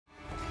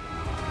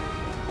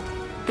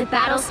The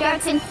battle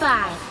starts in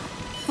 5,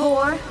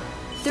 4,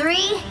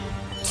 3,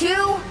 2,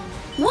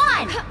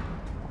 1!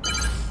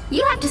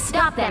 You have to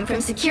stop them from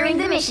securing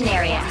the mission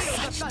area.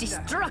 Such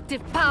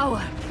destructive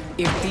power!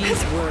 If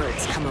these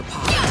words come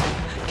apart,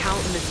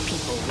 countless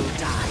people will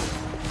die.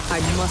 I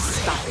must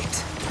stop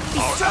it. Be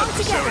strong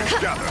together!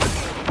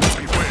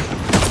 We win.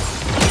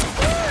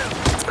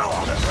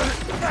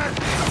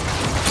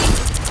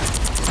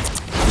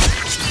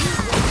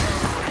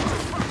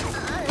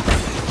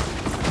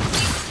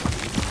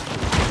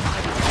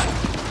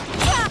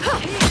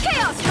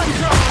 Chaos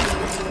control!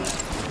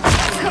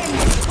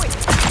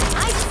 I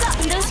suck!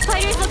 Those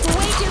fighters look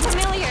way too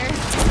familiar.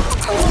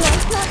 Oh,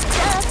 that's not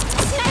tough.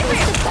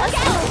 Sniper! Look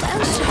out!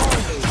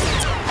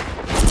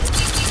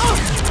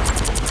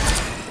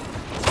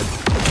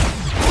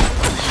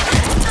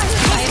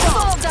 I have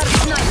solved that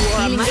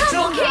sniper!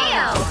 Double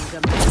KO!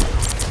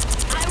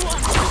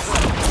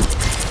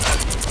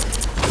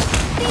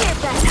 Be your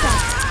best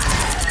self.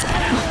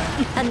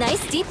 A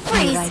nice deep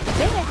freeze. Right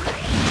there.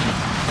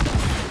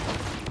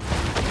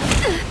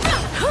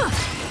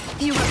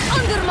 You are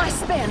under my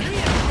spell!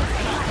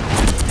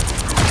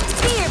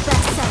 Be your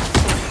best self.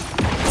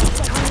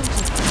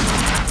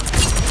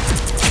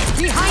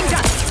 Behind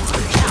us!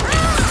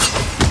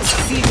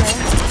 See there?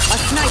 A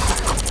sniper!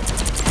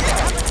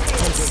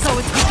 And so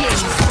it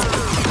begins!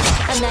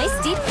 A nice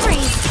deep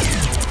freeze.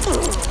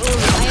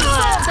 I have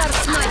solved that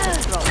sniper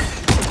throw!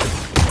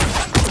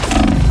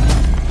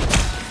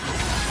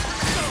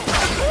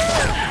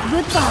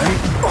 Goodbye.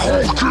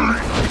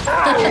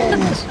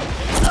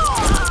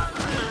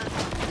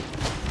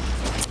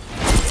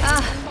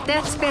 Ah,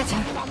 that's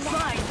better.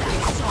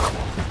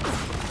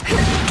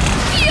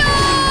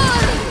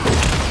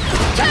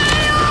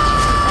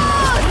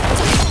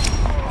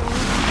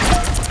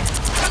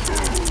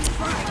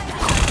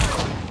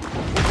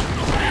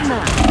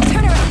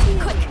 Turn around,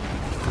 quick!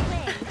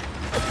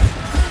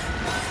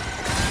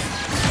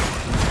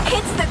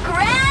 It's the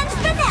grand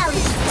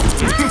finale.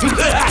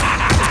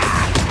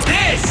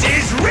 This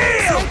is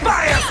real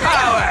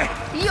firepower!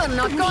 You're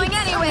not going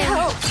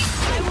anywhere!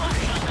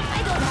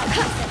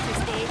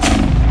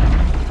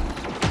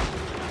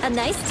 A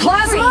nice deep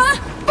Plasma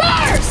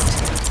burst!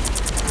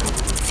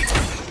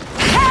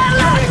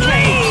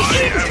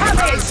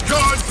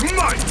 Asgard's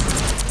might!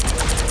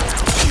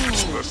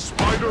 The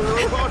spider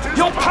robot is...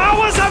 Your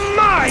powers are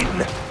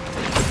mine!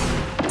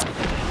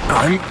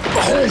 I'm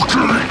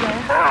hulking!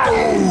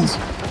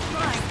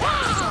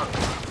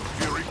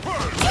 Fury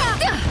burn!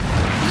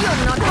 You're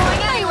not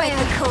going anywhere!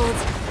 The cold.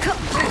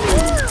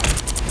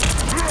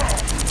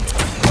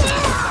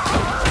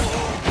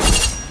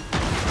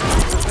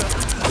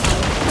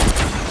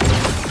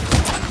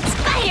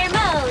 Fire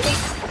mode.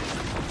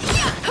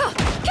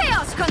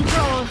 Chaos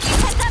control!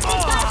 Heads up,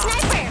 we've got a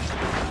sniper.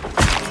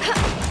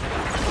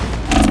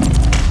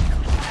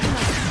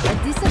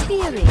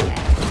 Disappearing.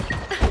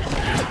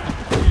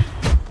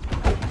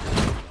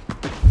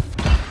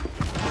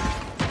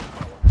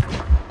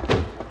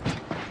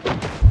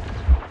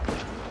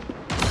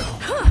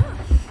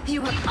 You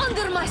are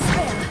under my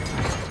spell!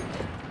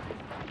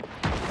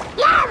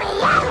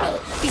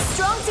 Be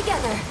strong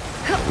together.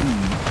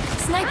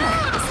 Sniper.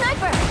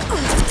 Sniper.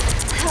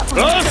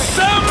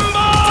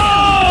 Assemble!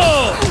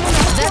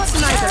 That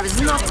sniper is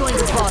not going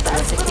to bother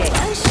us again.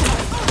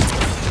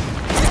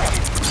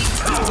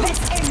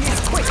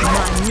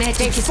 My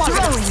magic is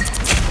throwing!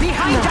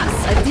 Behind us!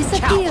 A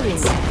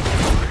disappearing.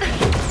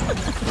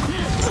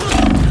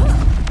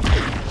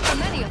 So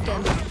many of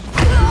them.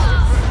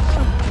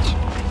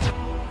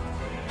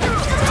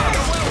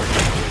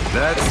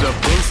 That's the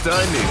boost I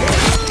need.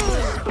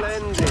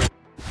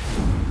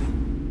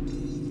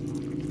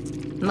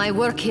 My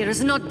work here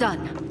is not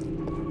done.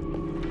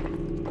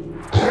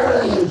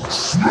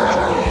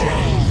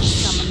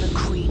 Summon the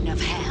Queen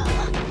of Hell.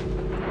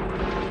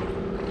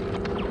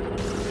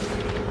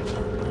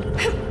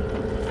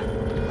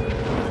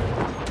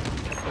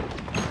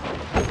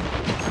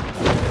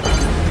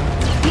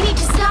 We need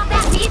to stop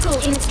that vehicle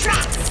in its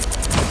tracks.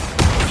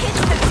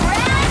 It's the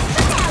grand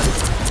finale.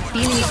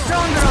 Feeling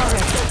stronger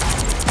already.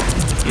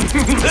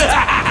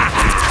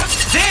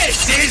 This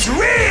is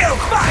real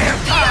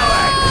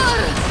firepower!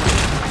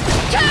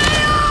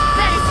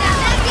 Better stop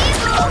that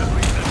vehicle.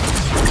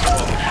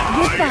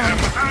 I am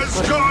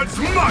Asgard's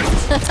might!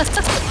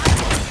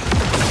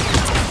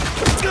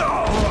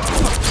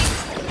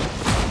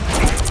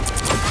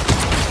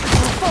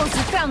 Foes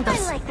have found I us.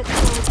 like the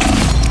cold.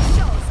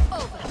 Show's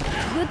over.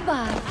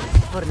 Goodbye.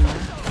 For now.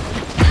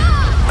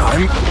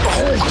 I'm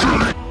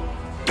hulking!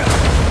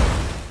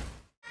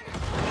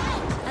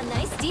 A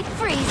nice deep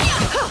freeze.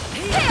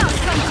 Chaos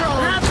control!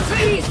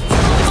 Freeze!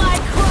 My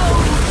crow!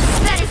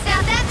 Better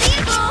stop that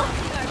vehicle.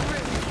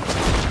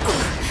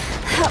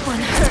 That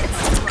one hurts.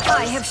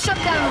 I have shut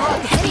down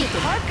rock. Eddie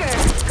Parker,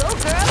 go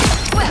girl.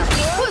 Well,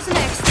 who's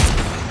next?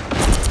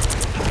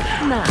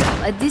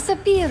 Now, a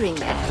disappearing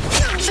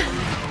act.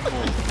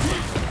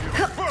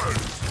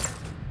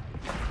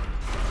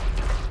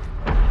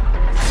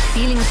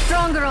 Feeling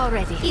stronger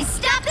already. You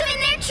stop them in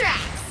their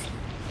tracks.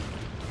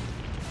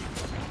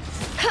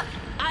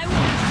 I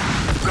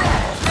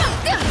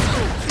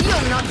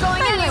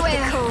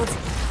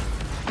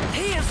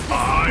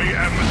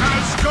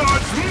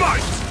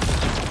might!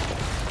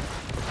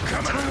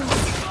 Come on!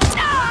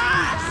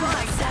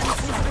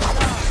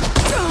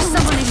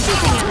 Someone is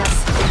shooting at us.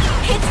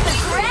 It's the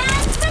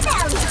grand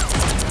finale!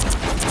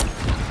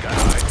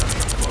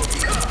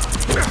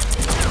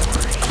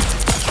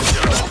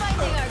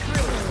 Finding our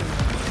groove.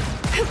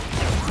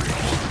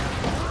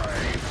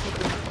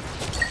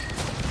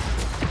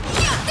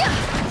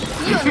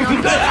 You're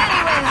not going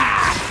anywhere.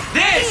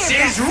 This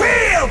is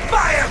real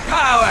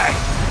firepower!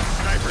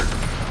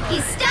 He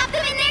stopped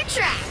them in their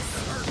tracks!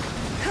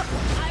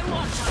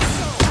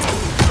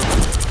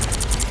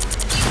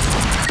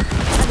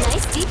 A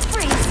nice deep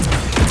freeze.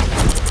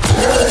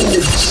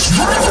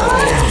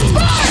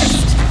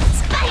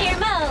 Spider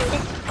mode!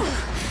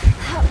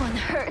 That one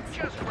hurts.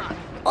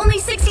 Only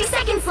 60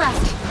 seconds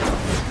left.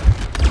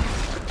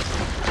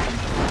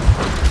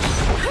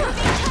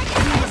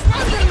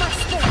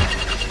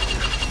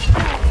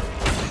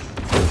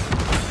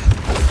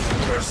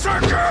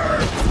 Berserker!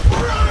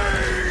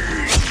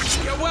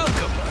 You're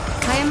welcome.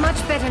 I am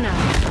much better now.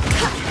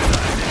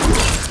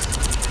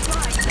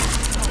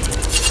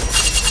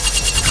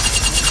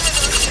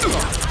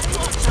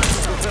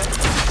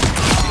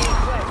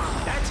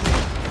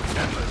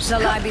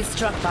 Shall I be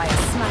struck by a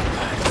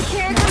sniper?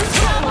 Here comes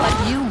trouble.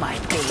 But you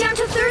might be. Down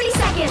to 30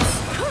 seconds.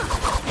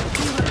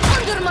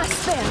 Under my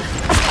spell.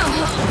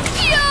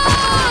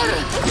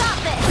 Pure! Stop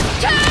this!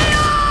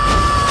 Chaos!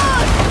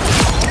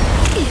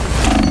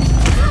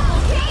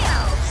 KO!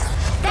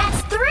 That's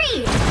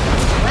 3!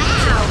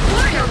 Wow,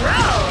 4 in a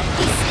row!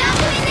 He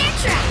stopped them in their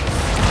tracks!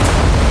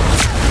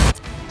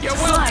 You're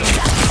welcome.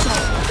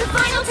 The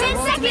final 10 Make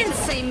the seconds!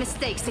 same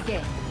mistakes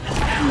again.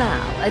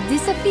 Now, a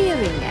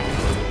disappearing act.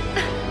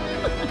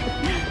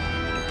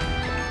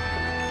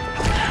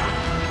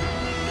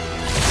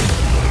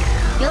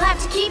 You'll have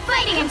to keep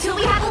fighting until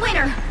we have a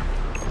winner!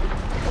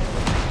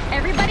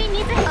 Everybody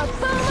needs a boom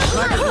of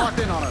light! Locked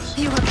in on us.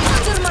 You are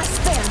under my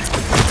spell.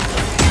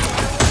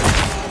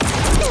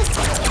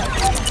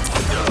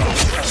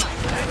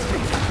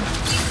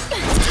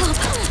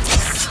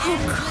 So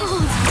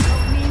cold!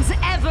 Means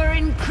ever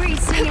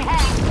increasing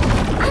head.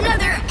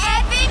 Another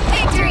epic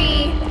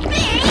victory!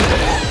 Big!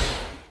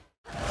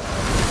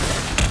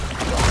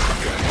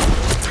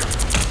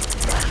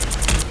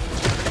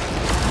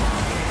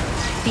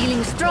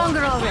 Feeling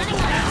stronger already.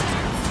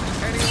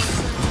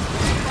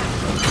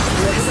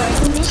 Looks like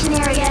the mission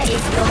area is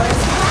yours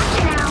to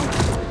capture now!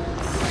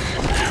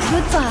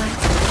 Goodbye.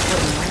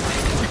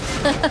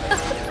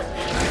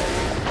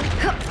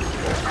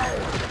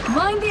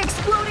 Mind the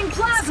exploding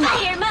plasma.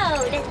 Fire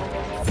mode!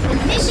 The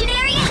mission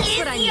area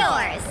what I is need.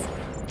 yours!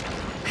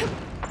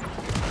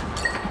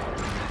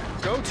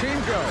 Go team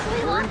go.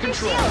 We're in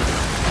control.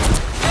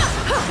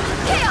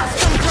 Chaos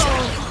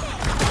control.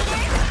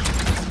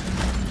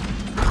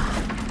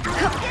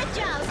 Good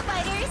job,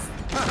 spiders!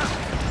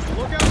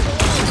 Look out below.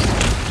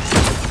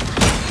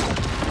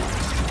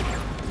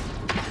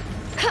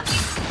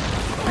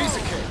 Piece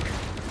of cake.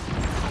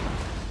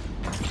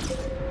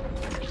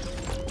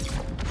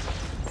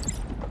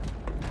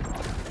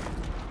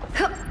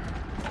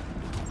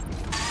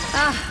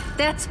 Ah,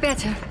 that's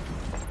better.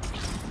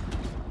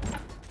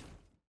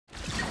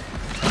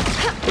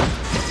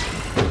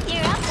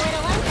 You're up,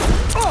 little one!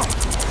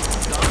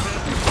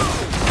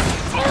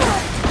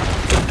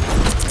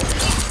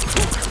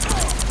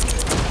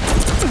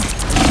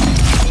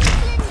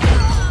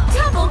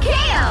 Double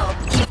KO!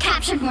 You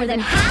captured more than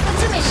half of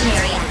the mission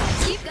area!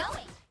 Keep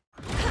going!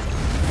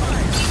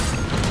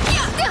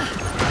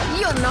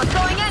 You're not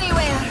going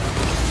anywhere.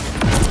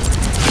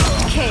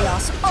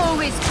 Chaos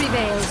always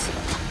prevails.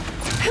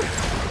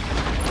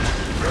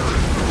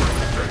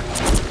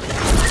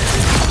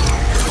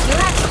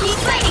 You'll have to keep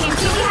fighting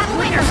until we have a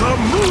winner! The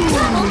moon!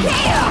 Double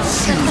KO!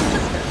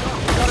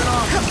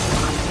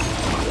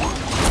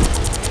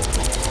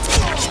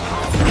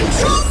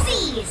 Control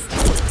seized!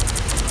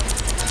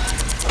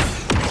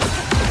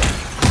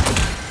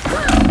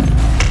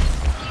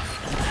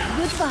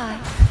 Goodbye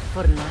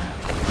for now.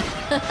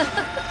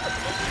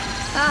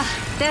 Ah,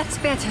 that's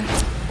better.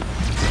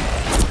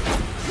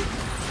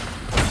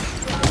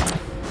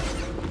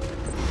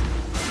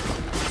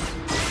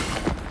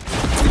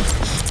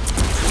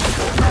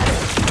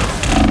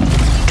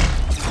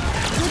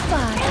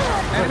 Goodbye.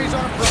 Enemies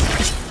on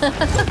approach.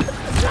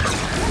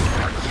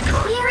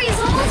 The area's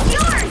almost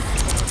yours!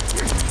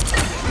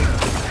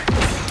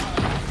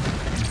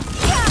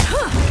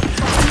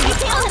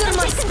 Under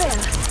my spell.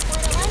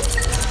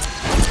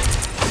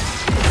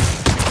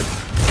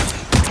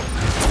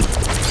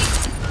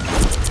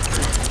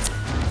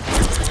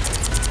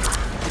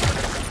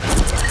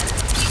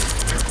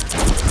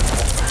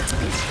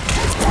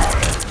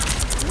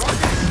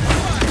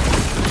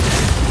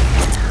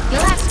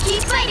 You'll have to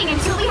keep fighting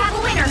until we have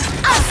a winner!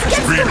 Us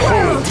against the Behold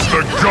world!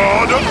 the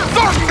god of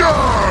thunder!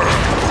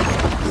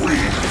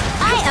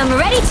 I am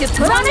ready to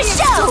put on a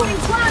show!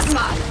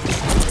 Plasma.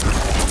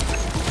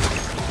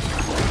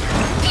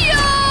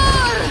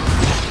 Pure!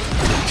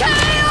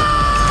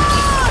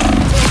 Chaos!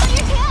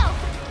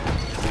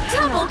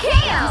 Double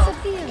KO!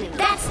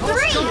 That's 3!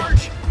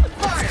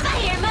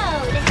 Fire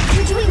mode!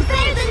 You're doing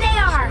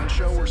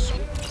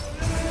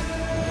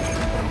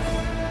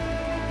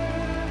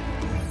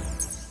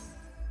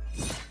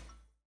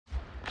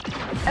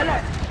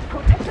Alert!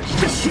 Protector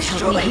shield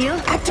destroyed. heal?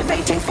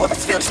 Activating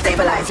force field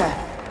stabilizer.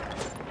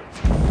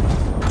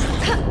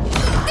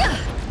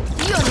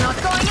 You're not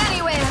going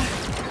anywhere!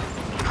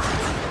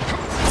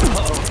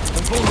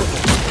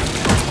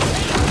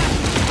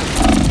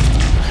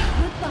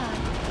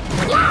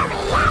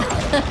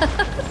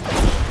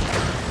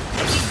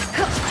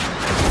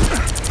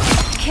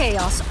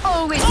 Chaos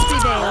always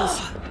prevails.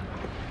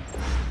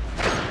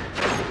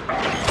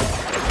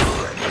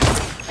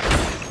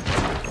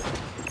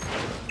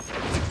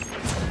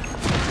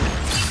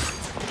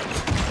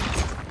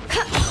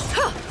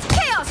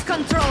 Chaos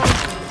control.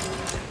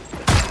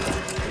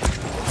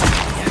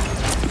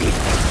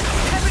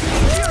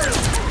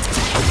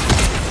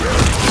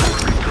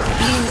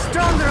 Being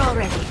stronger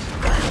already.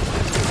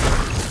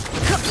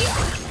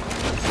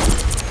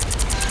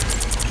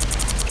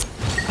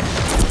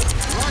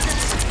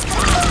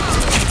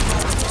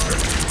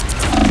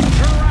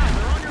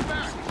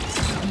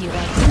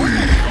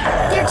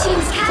 Their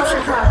team's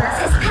capture progress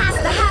has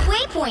passed the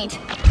halfway point.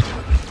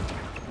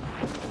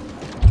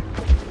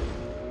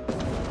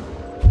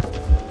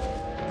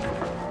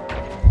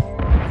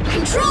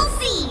 Control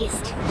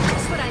seized.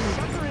 That's what I need.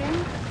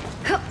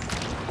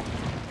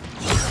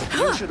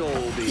 You should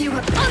all be. You are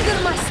under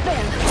my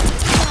spell.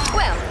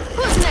 Well,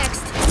 who's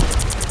next?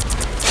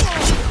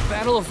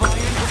 Battle of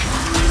Valiant.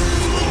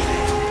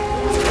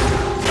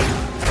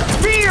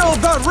 Feel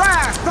the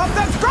wrath of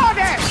the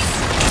goddess!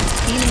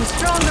 Feeling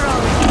stronger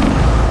already.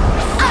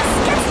 Us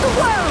against the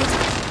world.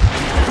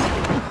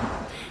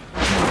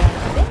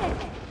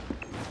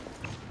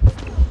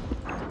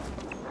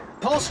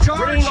 Pulse charge.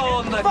 Bring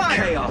on the Fire.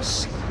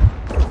 chaos.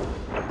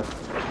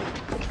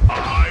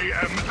 I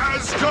am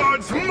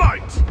Asgard's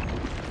might.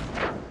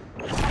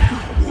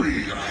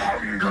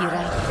 Be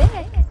right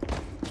back.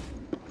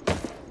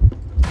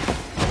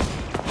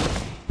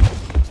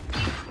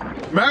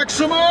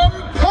 Maximum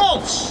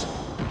pulse.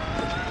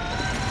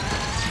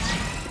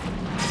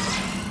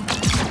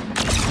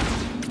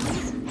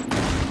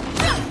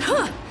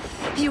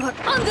 You are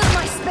under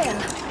my spell.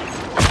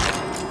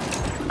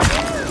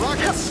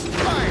 Rockets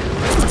fire.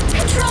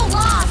 Control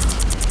lost.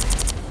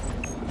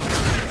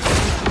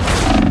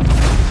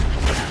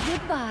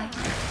 Goodbye.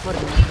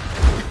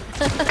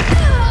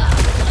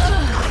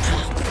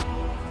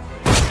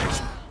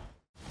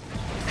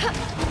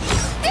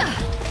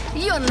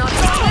 You're not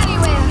going